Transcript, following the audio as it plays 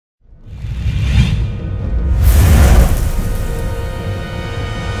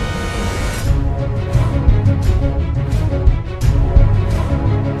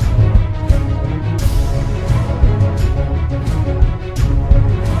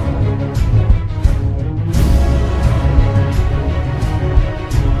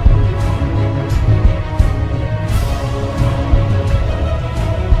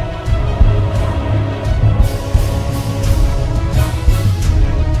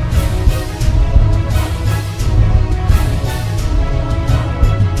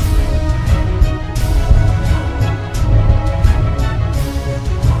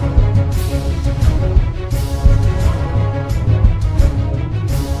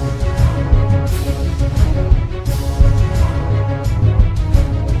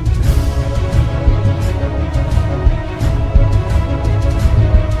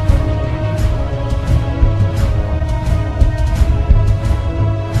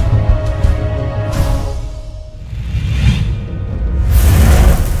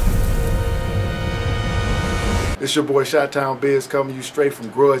It's your boy Chi-Town Biz coming to you straight from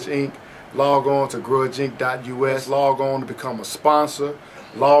Grudge Inc. Log on to GrudgeInc.US. Log on to become a sponsor.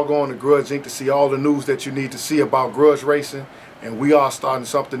 Log on to Grudge Inc. to see all the news that you need to see about grudge racing. And we are starting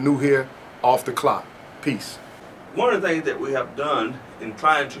something new here off the clock. Peace. One of the things that we have done in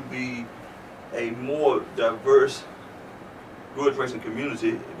trying to be a more diverse grudge racing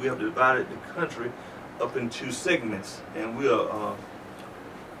community, we have divided the country up into segments, and we'll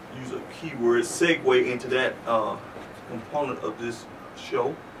use a keyword segue into that component of this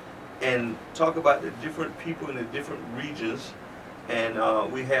show and talk about the different people in the different regions. And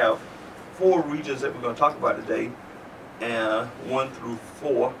we have 4 regions that we're going to talk about today, and 1 through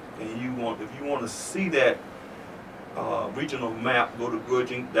 4. And if you want to see that regional map, go to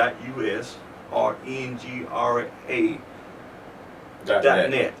GrudgeInc.US or NGRA.net.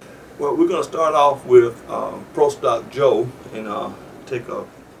 Well, we're going to start off with Prostock Joe and take a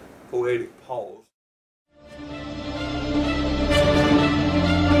poetic pause.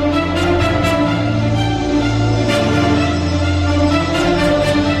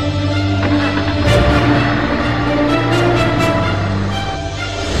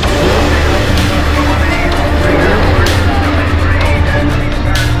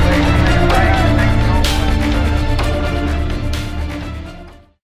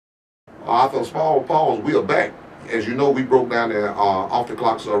 After a small pause, we are back. As you know, we broke down the off the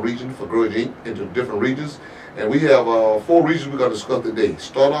clock region for Grudge Inc. into different regions, and we have 4 regions we're going to discuss today.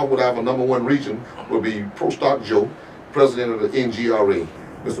 Start off with our #1 region will be Prostock Joe, president of the NGRA.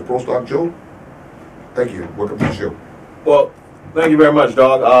 Mr. Prostock Joe, thank you. Welcome to the show. Well, thank you very much,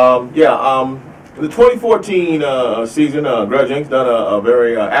 dog. The 2014 season, Grudge Inc.'s done a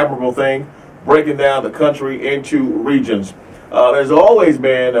very admirable thing, breaking down the country into regions. There's always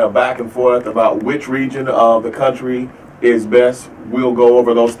been back and forth about which region of the country is best. We'll go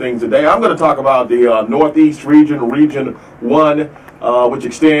over those things today. I'm going to talk about the Northeast region, Region 1, which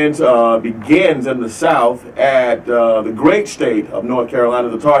begins in the south at the great state of North Carolina,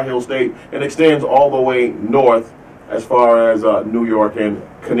 the Tar Heel State, and extends all the way north as far as New York and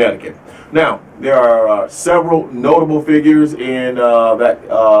Connecticut. Now, there are several notable figures in that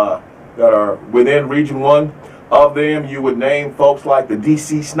are within Region 1. Of them, you would name folks like the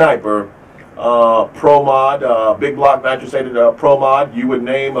DC Sniper, Pro Mod, Big Block Nitrosated Pro Mod. You would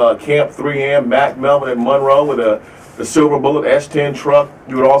name Camp 3M, Mac Melvin and Monroe with the Silver Bullet S10 truck.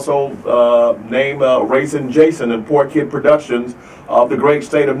 You would also name Racing Jason and Poor Kid Productions of the great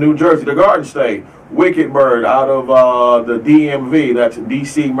state of New Jersey, the Garden State. Wicked Bird out of the DMV, that's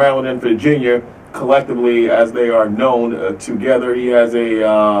DC, Maryland, and Virginia, collectively as they are known together. He has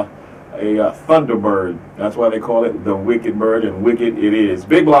a Thunderbird. That's why they call it the Wicked Bird, and wicked it is.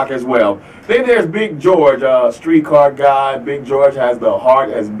 Big Block as well. Then there's Big George, streetcar guy. Big George has the heart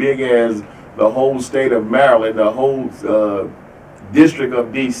as big as the whole state of Maryland, the whole district of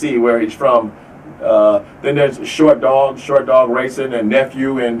DC where he's from. Then there's Short Dog Racing, and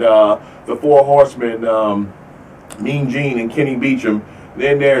Nephew, and the 4 Horsemen, Mean Gene and Kenny Beecham.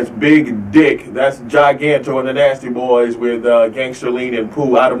 Then there's Big Dick, that's Giganto and the Nasty Boys with Gangster, Lean, and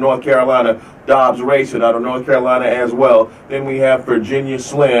Pooh out of North Carolina. Dobbs Racing out of North Carolina as well. Then we have Virginia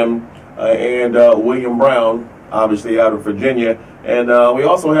Slim and William Brown, obviously out of Virginia. And we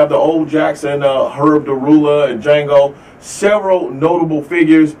also have the Old Jackson, Herb Derula and Django. Several notable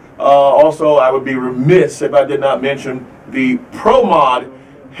figures. Also, I would be remiss if I did not mention the Pro Mod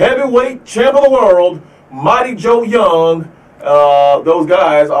heavyweight champ of the world, Mighty Joe Young. Those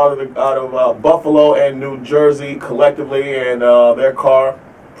guys out of Buffalo and New Jersey collectively, and their car,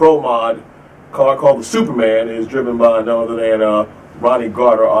 Pro Mod, car called the Superman, is driven by none other than Ronnie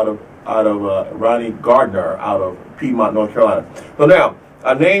Gardner out of Piedmont, North Carolina. So now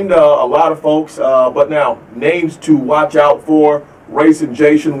I named a lot of folks, but now names to watch out for. Racing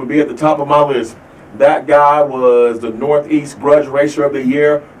Jason would be at the top of my list. That guy was the Northeast Grudge Racer of the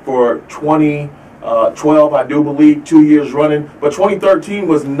Year for 2012, I do believe, 2 years running. But 2013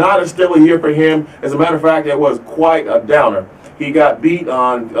 was not a stellar year for him. As a matter of fact, it was quite a downer. He got beat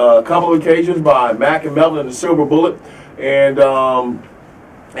on a couple of occasions by Mac and Melvin and the Silver Bullet, and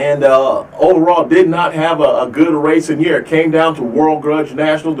overall did not have a good racing year. It came down to World Grudge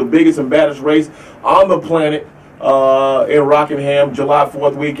National, the biggest and baddest race on the planet, in Rockingham, July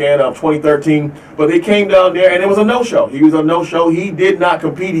 4th weekend of 2013. But they came down there, and it was a no-show. He was a no-show. He did not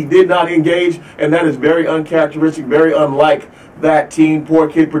compete. He did not engage, and that is very uncharacteristic, very unlike that team, Poor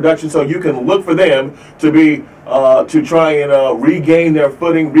Kid Production. So you can look for them to be to try and regain their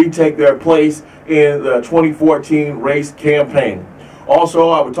footing, retake their place in the 2014 race campaign. Also,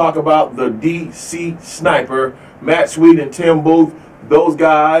 I would talk about the DC Sniper, Matt Sweet and Tim Booth. Those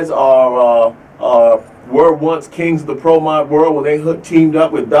guys are were once kings of the pro mod world when they teamed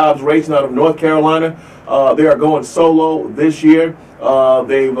up with Dobbs Racing out of North Carolina. They are going solo this year.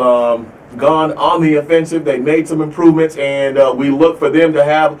 They've gone on the offensive. They made some improvements, and we look for them to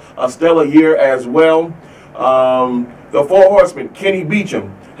have a stellar year as well. The Four Horsemen, Kenny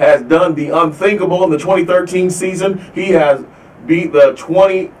Beecham, has done the unthinkable in the 2013 season. He has beat the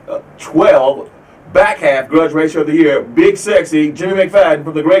 2012 back half Grudge Racer of the Year, Big Sexy Jimmy McFadden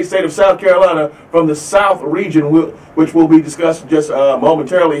from the great state of South Carolina, from the South region, which will be discussed just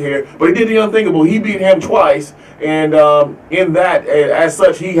momentarily here. But he did the unthinkable. He beat him twice, and in that, as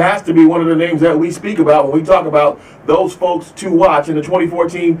such, he has to be one of the names that we speak about when we talk about those folks to watch in the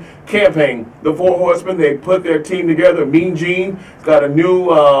 2014 campaign. The Four Horsemen, they put their team together. Mean Gene has got a new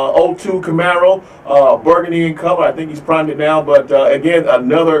 02 Camaro, burgundy in color. I think he's primed it now, but again,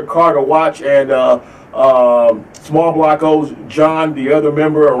 another car to watch. And Small Block O's John, the other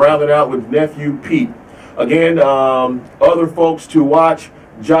member, rounded out with nephew Pete. Again, other folks to watch,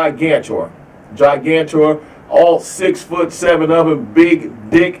 Gigantor, all 6'7" of him, Big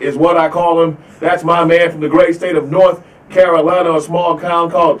Dick is what I call him. That's my man from the great state of North Carolina, a small town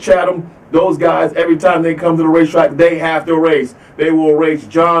called Chatham. Those guys, every time they come to the racetrack, they have to race. They will race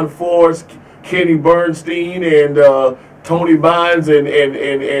John Force, Kenny Bernstein, and Tony Bynes, and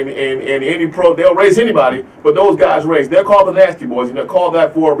any pro. They'll race anybody, but those guys race. They're called the Nasty Boys, and they're called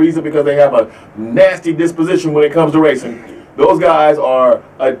that for a reason, because they have a nasty disposition when it comes to racing. Those guys are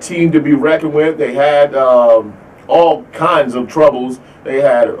a team to be reckoned with. They had all kinds of troubles. They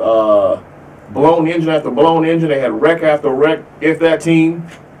had blown engine after blown engine. They had wreck after wreck, if that team.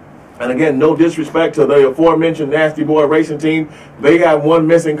 And again, no disrespect to the aforementioned Nasty Boy racing team. They have one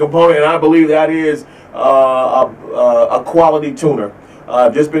missing component, and I believe that is a quality tuner.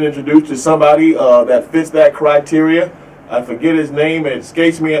 I've just been introduced to somebody that fits that criteria. I forget his name. It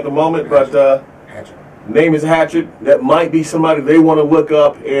escapes me at the moment, but name is Hatchet. That might be somebody they want to look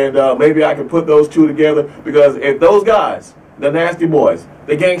up, and maybe I can put those two together, because if those guys, the Nasty Boys,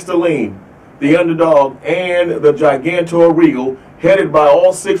 the Gangster Lean, the Underdog, and the Gigantor Regal, headed by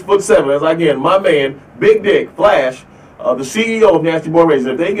all 6'7", as again, my man, Big Dick Flash, the CEO of Nasty Boy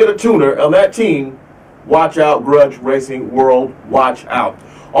Racing, if they get a tuner on that team, watch out, Grudge Racing World, watch out.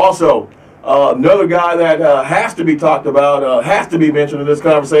 Also, another guy that has to be talked about, has to be mentioned in this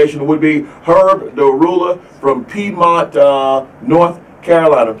conversation, would be Herb DeRula from Piedmont, North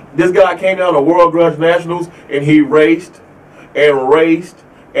Carolina. This guy came down to World Grudge Nationals, and he raced and raced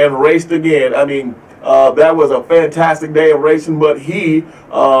and raced again. I mean, that was a fantastic day of racing, but he,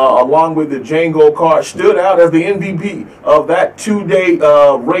 along with the Django car, stood out as the MVP of that two-day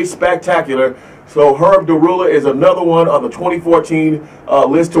race spectacular. So Herb DeRula is another one on the 2014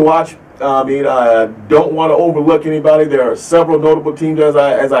 list to watch. I mean, I don't want to overlook anybody. There are several notable teams, as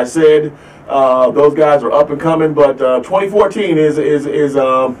I said. Those guys are up and coming, but 2014 is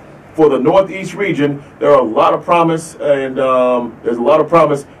for the Northeast region. There are a lot of promise, and there's a lot of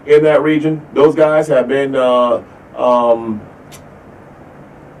promise in that region. Those guys have been the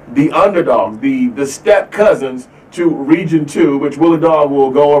underdogs, the step cousins to Region 2, which Willie Dog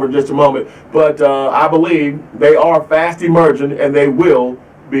will go over in just a moment. But I believe they are fast emerging, and they will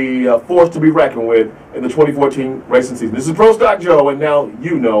be forced to be reckoned with in the 2014 racing season. This is Prostock Joe, and now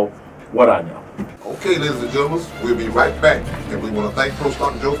you know what I know. Okay, ladies and gentlemen, we'll be right back, and we want to thank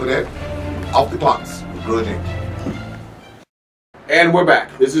Prostock Joe for that. Off the Clocks with Grudge Inc. And we're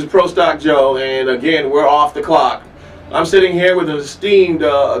back. This is Prostock Joe, and again, we're off the clock. I'm sitting here with an esteemed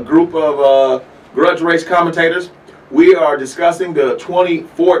group of Grudge Race commentators. We are discussing the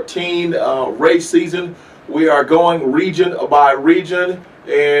 2014 race season. We are going region by region,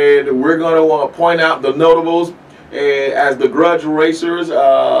 and we're going to point out the notables. As the Grudge Racers,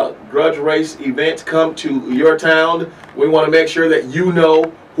 Grudge Race events come to your town, we want to make sure that you know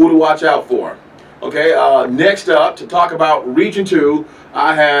who to watch out for. Okay, next up to talk about Region 2,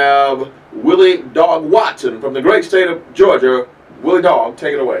 I have Willie Dog Watson from the great state of Georgia. Willie Dog,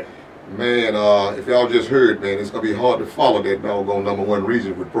 take it away. Man, if y'all just heard, man, it's going to be hard to follow that doggone #1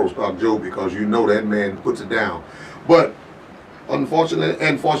 region with Prostock Joe, because you know that man puts it down. But unfortunately,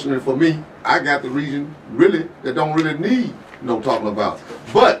 and fortunately for me, I got the region really that don't really need no talking about.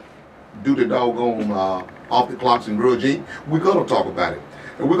 But due to doggone Off the Clocks and Grudge Inc, we're going to talk about it.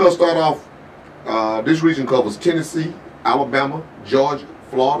 And we're going to start off, this region covers Tennessee, Alabama, Georgia,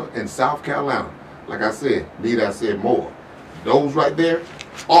 Florida, and South Carolina. Like I said, need I say more. Those right there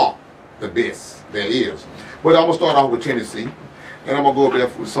are the best there is. But I'm going to start off with Tennessee, and I'm going to go up there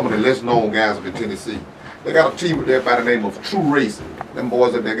with some of the less known guys up in Tennessee. They got a team up there by the name of True Racing. Them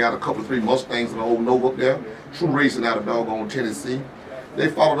boys up there got a couple of 3 Mustangs and an old Nova up there. True Racing out of doggone Tennessee. They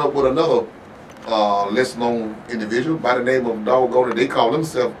followed up with another less known individual by the name of doggone it. They call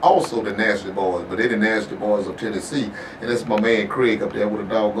themselves also the Nasty Boys, but they're the Nasty Boys of Tennessee. And that's my man Craig up there with a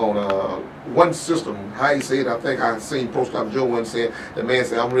doggone one system. How he said, I think I seen Prostock Joe once said, the man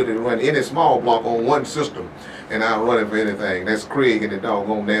said, I'm ready to run any small block on one system, and I'll run it for anything. That's Craig and the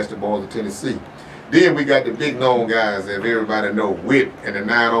doggone Nasty Boys of Tennessee. Then we got the big known guys that everybody know, Wit and the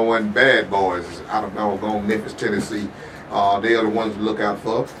 901 Bad Boys out of doggone Memphis, Tennessee. They are the ones to look out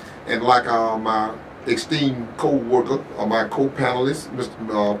for. And like my esteemed co-worker or my co-panelist,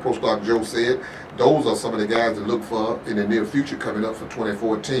 Mr. Prostock Joe said, those are some of the guys to look for in the near future coming up for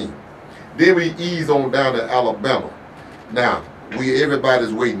 2014. Then we ease on down to Alabama. Now,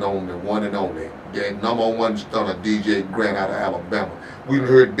 everybody's waiting on the one and only, the #1 stunner DJ Grant out of Alabama. We've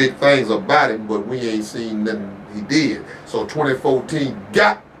heard big things about him, but we ain't seen nothing he did. So 2014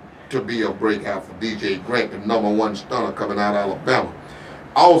 got to be a breakout for DJ Grant, the #1 stunner coming out of Alabama.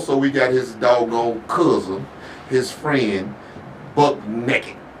 Also, we got his doggone cousin, his friend, Buck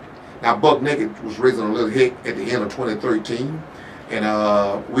Naked. Now, Buck Naked was raising a little heck at the end of 2013. And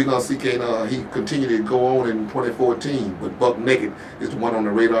we're going to see can he continue to go on in 2014. But Buck Naked is the one on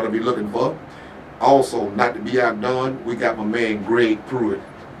the radar to be looking for. Also, not to be outdone, we got my man Greg Pruitt,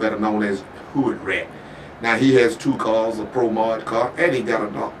 better known as Hood Rat. Now, he has 2 cars, a Pro Mod car, and he got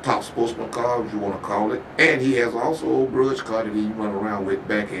a top sportsman car, if you want to call it. And he has also an old grudge car that he run around with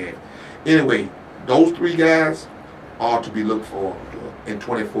backhand. Anyway, those 3 guys are to be looked for in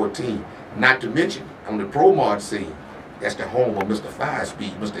 2014. Not to mention, on the Pro Mod scene, that's the home of Mr.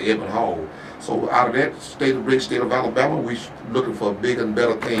 5-Speed, Mr. Evan Hall. So out of that great state of Alabama, we looking for bigger and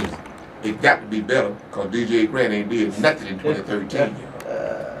better things. It got to be better, because DJ Grant ain't did nothing in 2013.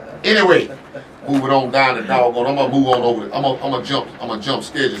 Anyway, moving on down to doggone, I'm gonna move on over. I'm gonna jump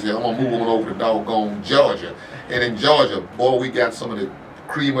schedules here. I'm gonna move on over to doggone Georgia. And in Georgia, boy, we got some of the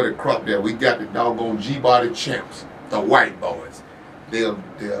cream of the crop there. We got the doggone G-Body champs, the White Boys. They're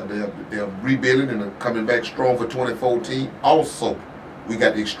rebuilding and are coming back strong for 2014. Also, we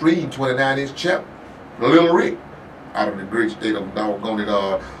got the extreme 29-inch champ, the Little Rick, out of the great state of doggone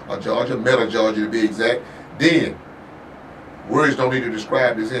it, Georgia, Meta, Georgia to be exact. Then, words don't need to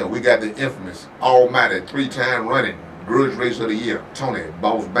describe this here. We got the infamous, almighty, 3-time running Grudge Racer of the Year, Tony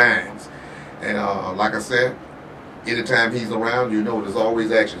Boss Bynes. And like I said, anytime he's around, you know there's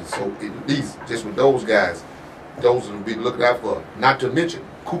always action. So at least just with those guys, those will be looking out for. Not to mention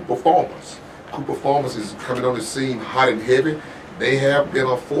Cooper Farmers. Cooper Farmers is coming on the scene hot and heavy. They have been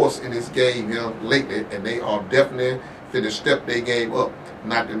a force in this game here lately, and they are definitely finna step their game up.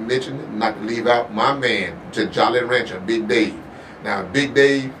 Not to mention, not to leave out my man, to Jolly Rancher, Big Dave. Now, Big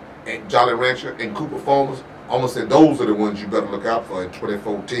Dave and Jolly Rancher and Cooper Farmers, I'm gonna say those are the ones you better look out for in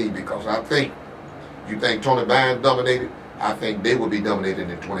 2014, because I think, you think Tony Bynes dominated, I think they will be dominated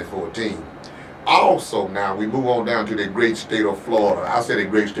in 2014. Also, now we move on down to the great state of Florida. I say the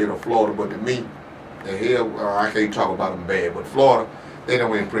great state of Florida, but to me, the hell, I can't talk about them bad, but Florida, they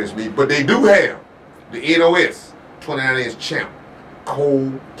don't impress me. But they do have the NOS 29-inch champ,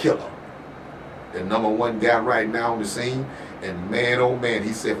 Killa, the #1 guy right now on the scene. And man, oh man,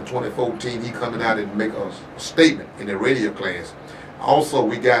 he said for 2014, he coming out and make a statement in the radio class. Also,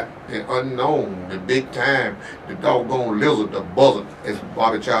 we got the unknown, the big time, the doggone lizard, the buzzard, as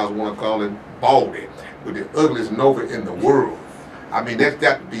Bobby Childs want to call it, Baldy, with the ugliest Nova in the world. I mean, that's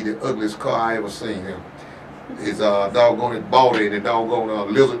got to be the ugliest car I ever seen him. It's doggone it, Baldy and the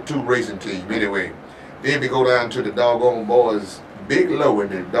doggone Lizard 2 racing team. Anyway, then we go down to the doggone boys, Big Low and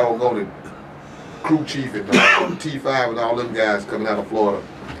the doggone crew chief and T5 and all them guys coming out of Florida.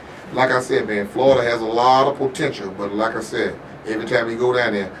 Like I said, man, Florida has a lot of potential, but like I said, every time we go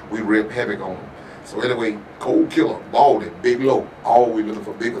down there, we rip havoc on them. So anyway, Killa, Baldy, Big Low, always looking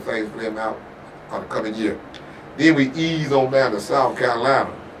for bigger things for them out on the coming year. Then we ease on down to South Carolina,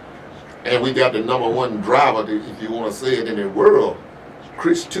 and we got the #1 driver, if you want to say it, in the world,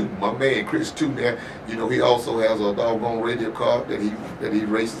 Chris 2, my man Chris 2 there. You know, he also has a doggone radio car that he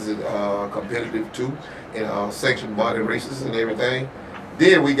races in competitive too, and sanctioned body races and everything.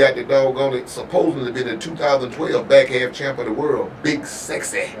 Then we got the doggone, supposedly been the 2012 back half champ of the world, Big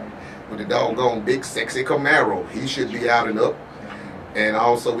Sexy, with the doggone Big Sexy Camaro. He should be out and up. And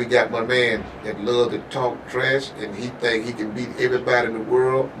also we got my man that love to talk trash, and he think he can beat everybody in the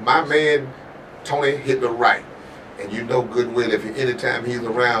world. My man Tony hit the right. And you know good well if anytime he's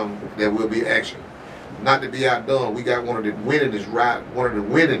around, there will be action. Not to be outdone, we got one of the winningest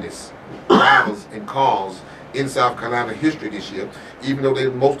drivers in cars in South Carolina history this year. Even though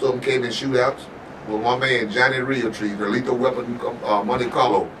most of them came in shootouts. Well, my man Johnny Realtree, the lethal weapon Monte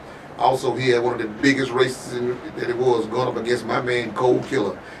Carlo, Also, he had one of the biggest races that it was, going up against my man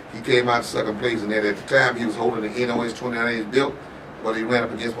Killa. He came out second place in that. At the time, he was holding the NOS 29-inch belt, but he ran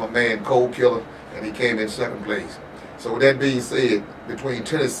up against my man Killa, and he came in second place. So with that being said, between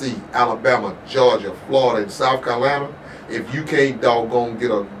Tennessee, Alabama, Georgia, Florida, and South Carolina, if you can't doggone get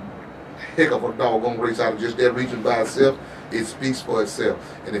a heck of a doggone race out of just that region by itself, it speaks for itself.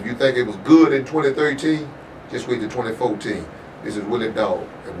 And if you think it was good in 2013, just wait till 2014. This is Willie Dog,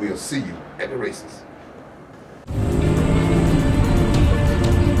 and we'll see you at the races.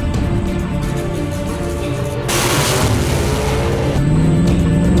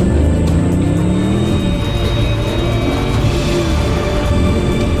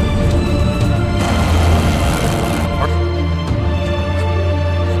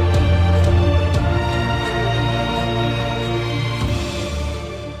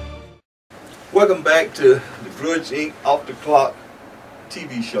 Welcome back to the Grudge Inc. Off the Clock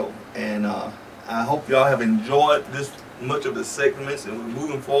TV show, and I hope y'all have enjoyed this much of the segments, and we're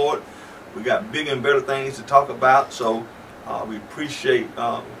moving forward. We got bigger and better things to talk about, so we appreciate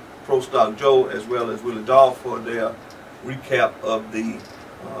Prostock Joe as well as Willie Dog for their recap of the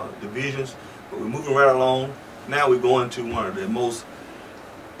divisions. But we're moving right along. Now we're going to one of the most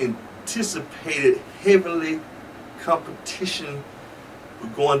anticipated, heavily competition. We're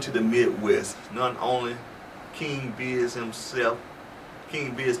going to the Midwest. None only King Biz himself.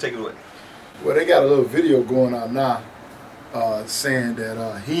 King Biz, take it away. Well, they got a little video going on now saying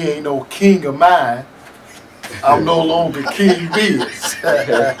that he ain't no king of mine. I'm no longer King Biz.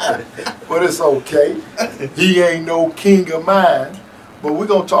 But it's okay. He ain't no king of mine. But we're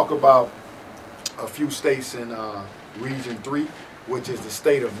going to talk about a few states in Region 3, which is the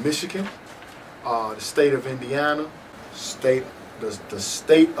state of Michigan, the state of Indiana, the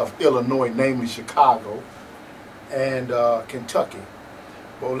state of Illinois, namely Chicago, and Kentucky.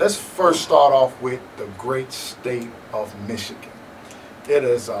 Well, let's first start off with the great state of Michigan. It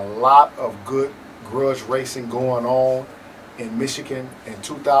is a lot of good grudge racing going on in Michigan. In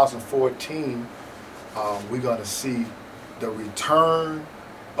 2014, we're going to see the return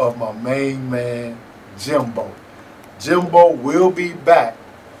of my main man, Jimbo. Jimbo will be back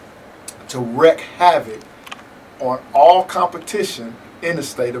to wreak havoc on all competition in the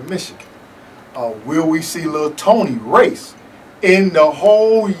state of Michigan. Will we see Lil Tony race in the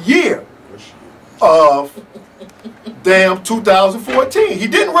whole year of damn 2014? He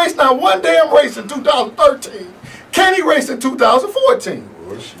didn't race not one damn race in 2013. Can he race in 2014?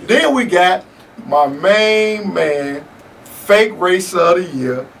 Then we got my main man, fake racer of the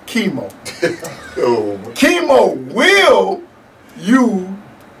year, Chemo. Chemo, will you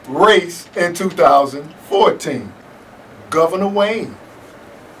race in 2014? Governor Wayne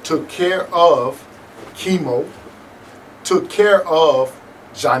took care of Chemo, took care of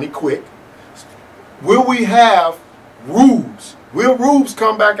Johnny Quick. Will we have Rubes? Will Rubes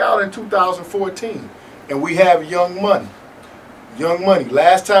come back out in 2014? And we have Young Money. Young Money,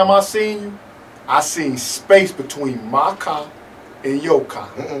 last time I seen you, I seen space between my car and your car.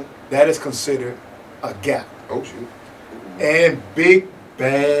 That is considered a gap. Oh, shoot. And Big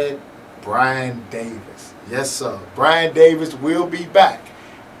Bad Brian Davis. Yes, sir. Brian Davis will be back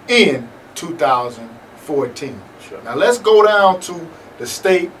in 2014. Sure. Now let's go down to the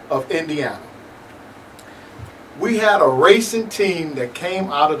state of Indiana. We had a racing team that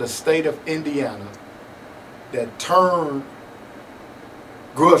came out of the state of Indiana that turned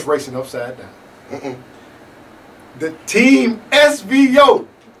grudge racing upside down. The team SVO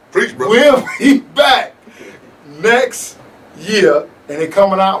will be back next year, and they're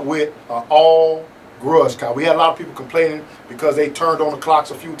coming out with an all grudge car. We had a lot of people complaining because they turned on the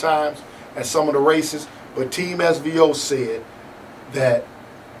clocks a few times at some of the races, but Team SVO said that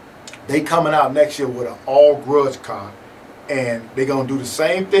they coming out next year with an all grudge car, and they're going to do the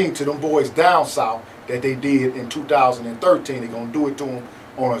same thing to them boys down south that they did in 2013. They're going to do it to them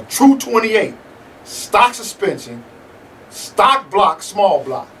on a true 28, stock suspension, stock block, small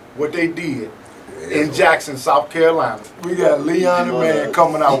block, what they did in Jackson, South Carolina. We got Leon and Man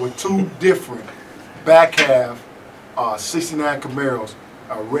coming out with two different back half 69 Camaros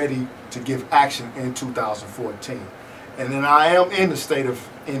are ready to give action in 2014. And then I am in the state of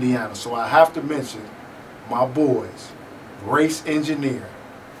Indiana, so I have to mention my boys, Race Engineer.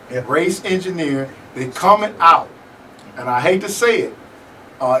 Race Engineer, they coming out, and I hate to say it,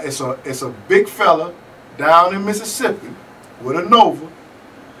 it's a big fella down in Mississippi with a Nova,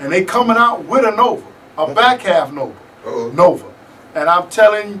 and they coming out with a Nova, a back half Nova. And I'm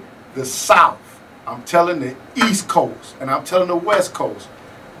telling you, the South, I'm telling the East Coast, and I'm telling the West Coast,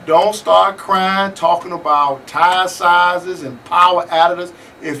 don't start crying, talking about tire sizes and power additives.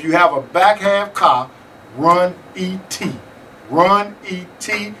 if you have a back half car, run ET. Run ET.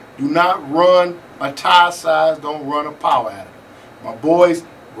 Do not run a tire size. Don't run a power adder. My boys,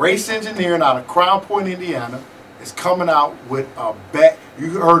 Race Engineering out of Crown Point, Indiana, is coming out with a bad. You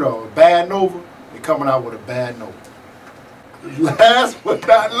heard of a bad Nova? They're coming out with a bad Nova. Last but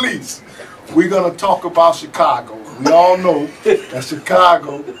not least, we're gonna talk about Chicago. We all know that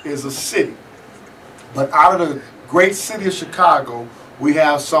Chicago is a city, but out of the great city of Chicago, we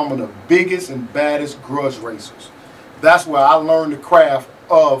have some of the biggest and baddest grudge racers. That's where I learned the craft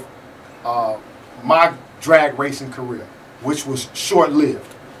of my drag racing career, which was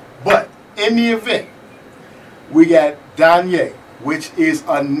short-lived. But in the event, we got Donya, which is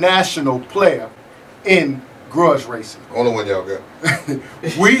a national player in grudge racing. Only one y'all got.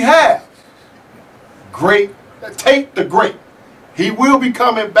 We have Tate the Great. He will be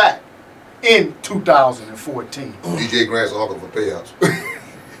coming back in 2014. DJ Grant's uncle for payouts.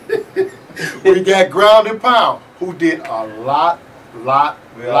 We got Ground and Pound, who did a lot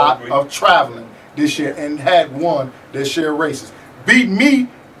of traveling this year and had won their share of races. Beat me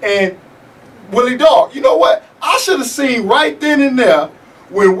and Willie Dog. You know what? I should have seen right then and there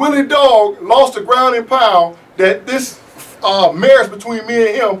when Willie Dog lost to Ground and Pound that this marriage between me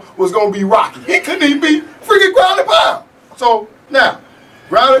and him was going to be rocky. He couldn't even be freaking Ground and Pound. So now,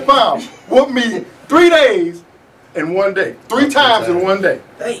 Ground and Pound whooped me 3 days in 1 day. 3 times in 1 day.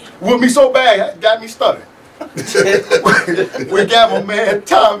 Whooped me so bad, got me stuttering. We got my man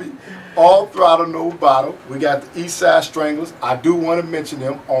Tommy, All Throttle, No Bottle. We got the East Side Stranglers. I do want to mention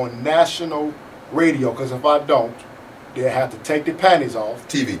them on national radio, because if I don't, they'll have to take their panties off.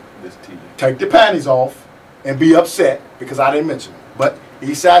 TV. Take their panties off and be upset because I didn't mention them. But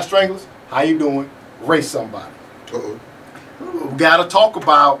East Side Stranglers, how you doing? Race somebody. We got to talk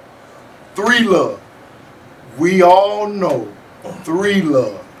about 3 Love. We all know 3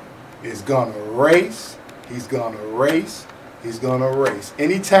 Love is going to race. He's going to race. He's going to race.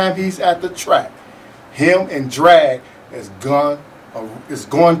 Anytime he's at the track, him and Drag is going to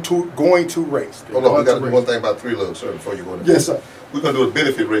race. Hold on, we got to do one thing about 3 Love, sir, before you go to Yes, sir. We're going to do a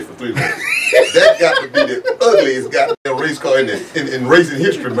benefit race for 3 Love. That got to be the ugliest goddamn race car in racing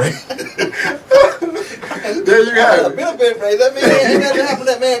history, man. There you have it. Benefit race. That mean ain't nothing happened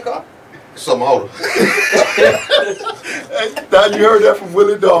to that man car. Some older. Now you heard that from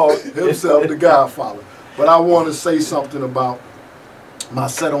Willie Dog himself, the Godfather. But I want to say something about my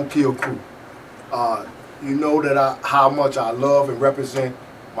Set on Kill crew. You know that how much I love and represent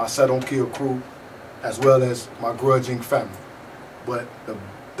my Set on Kill crew, as well as my Grudge Inc. family. But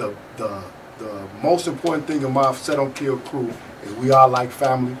the most important thing in my Set on Kill crew is we are like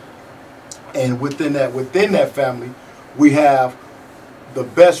family, and within that family, we have the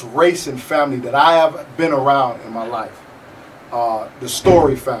best racing family that I have been around in my life. The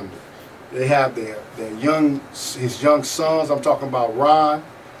Story family. They have his young sons. I'm talking about Ron.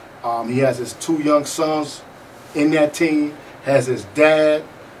 He has his 2 young sons in that team. Has his dad.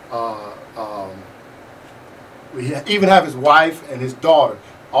 We even have his wife and his daughter.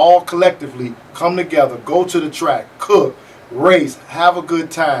 All collectively come together, go to the track, cook, race, have a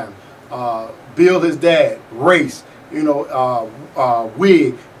good time. Bill, his dad, race. You know,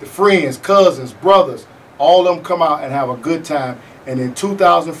 Wig, the friends, cousins, brothers, all of them come out and have a good time. And in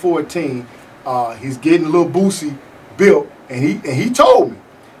 2014, he's getting Lil Boosie built, and he told me,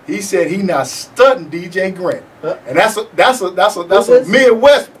 he said he not stunting DJ Grant, and that's a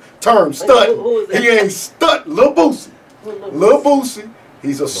Midwest term, stunting. He ain't stunting Lil Boosie. Lil Boosie,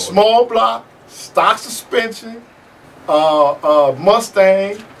 he's a small block, stock suspension,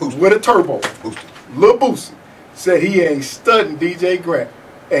 Mustang with a turbo. Lil Boosie said he ain't stunting DJ Grant,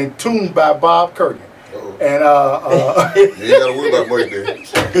 and tuned by Bob Kurgan. And you ain't gotta worry about much there.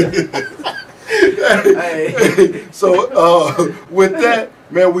 So with that,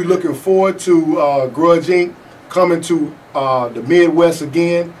 man, we looking forward to Grudge Inc. coming to the Midwest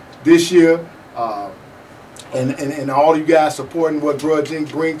again this year, and all you guys supporting what Grudge Inc.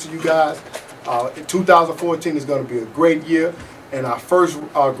 brings to you guys. 2014 is going to be a great year, and our first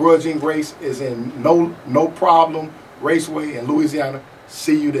Grudge Inc. race is in No Problem Raceway in Louisiana.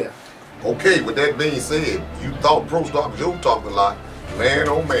 See you there. Okay, with that being said, you thought Prostock Joe talked a lot. Man,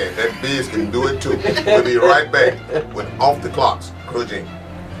 oh man, that Biz can do it too. We'll be right back with Off the Clocks, Grudge Inc.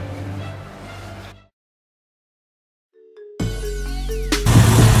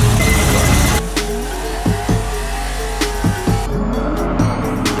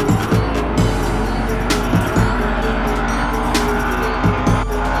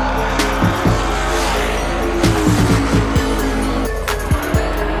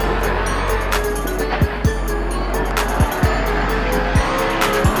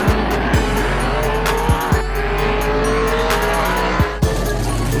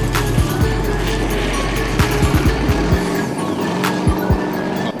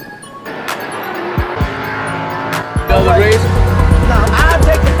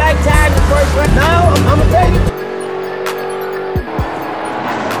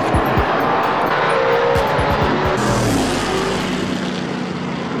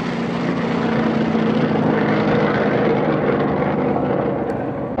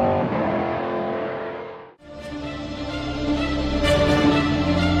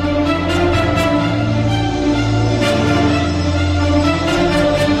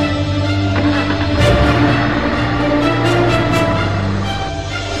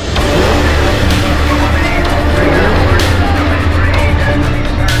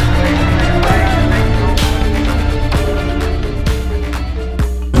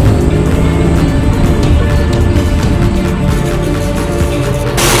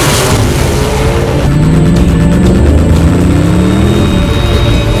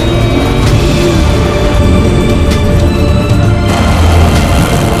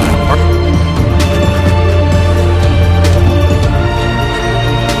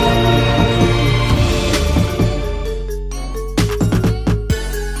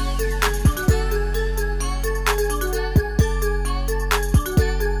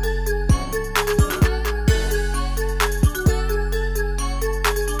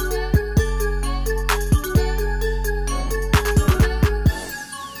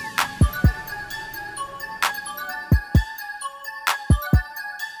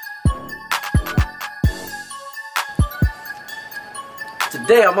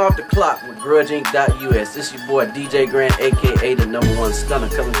 Today I'm off the clock with GrudgeInc.US. This your boy DJ Grant, aka the #1 stunner,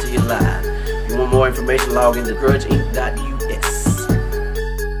 coming to you live. If you want more information, log into GrudgeInc.US.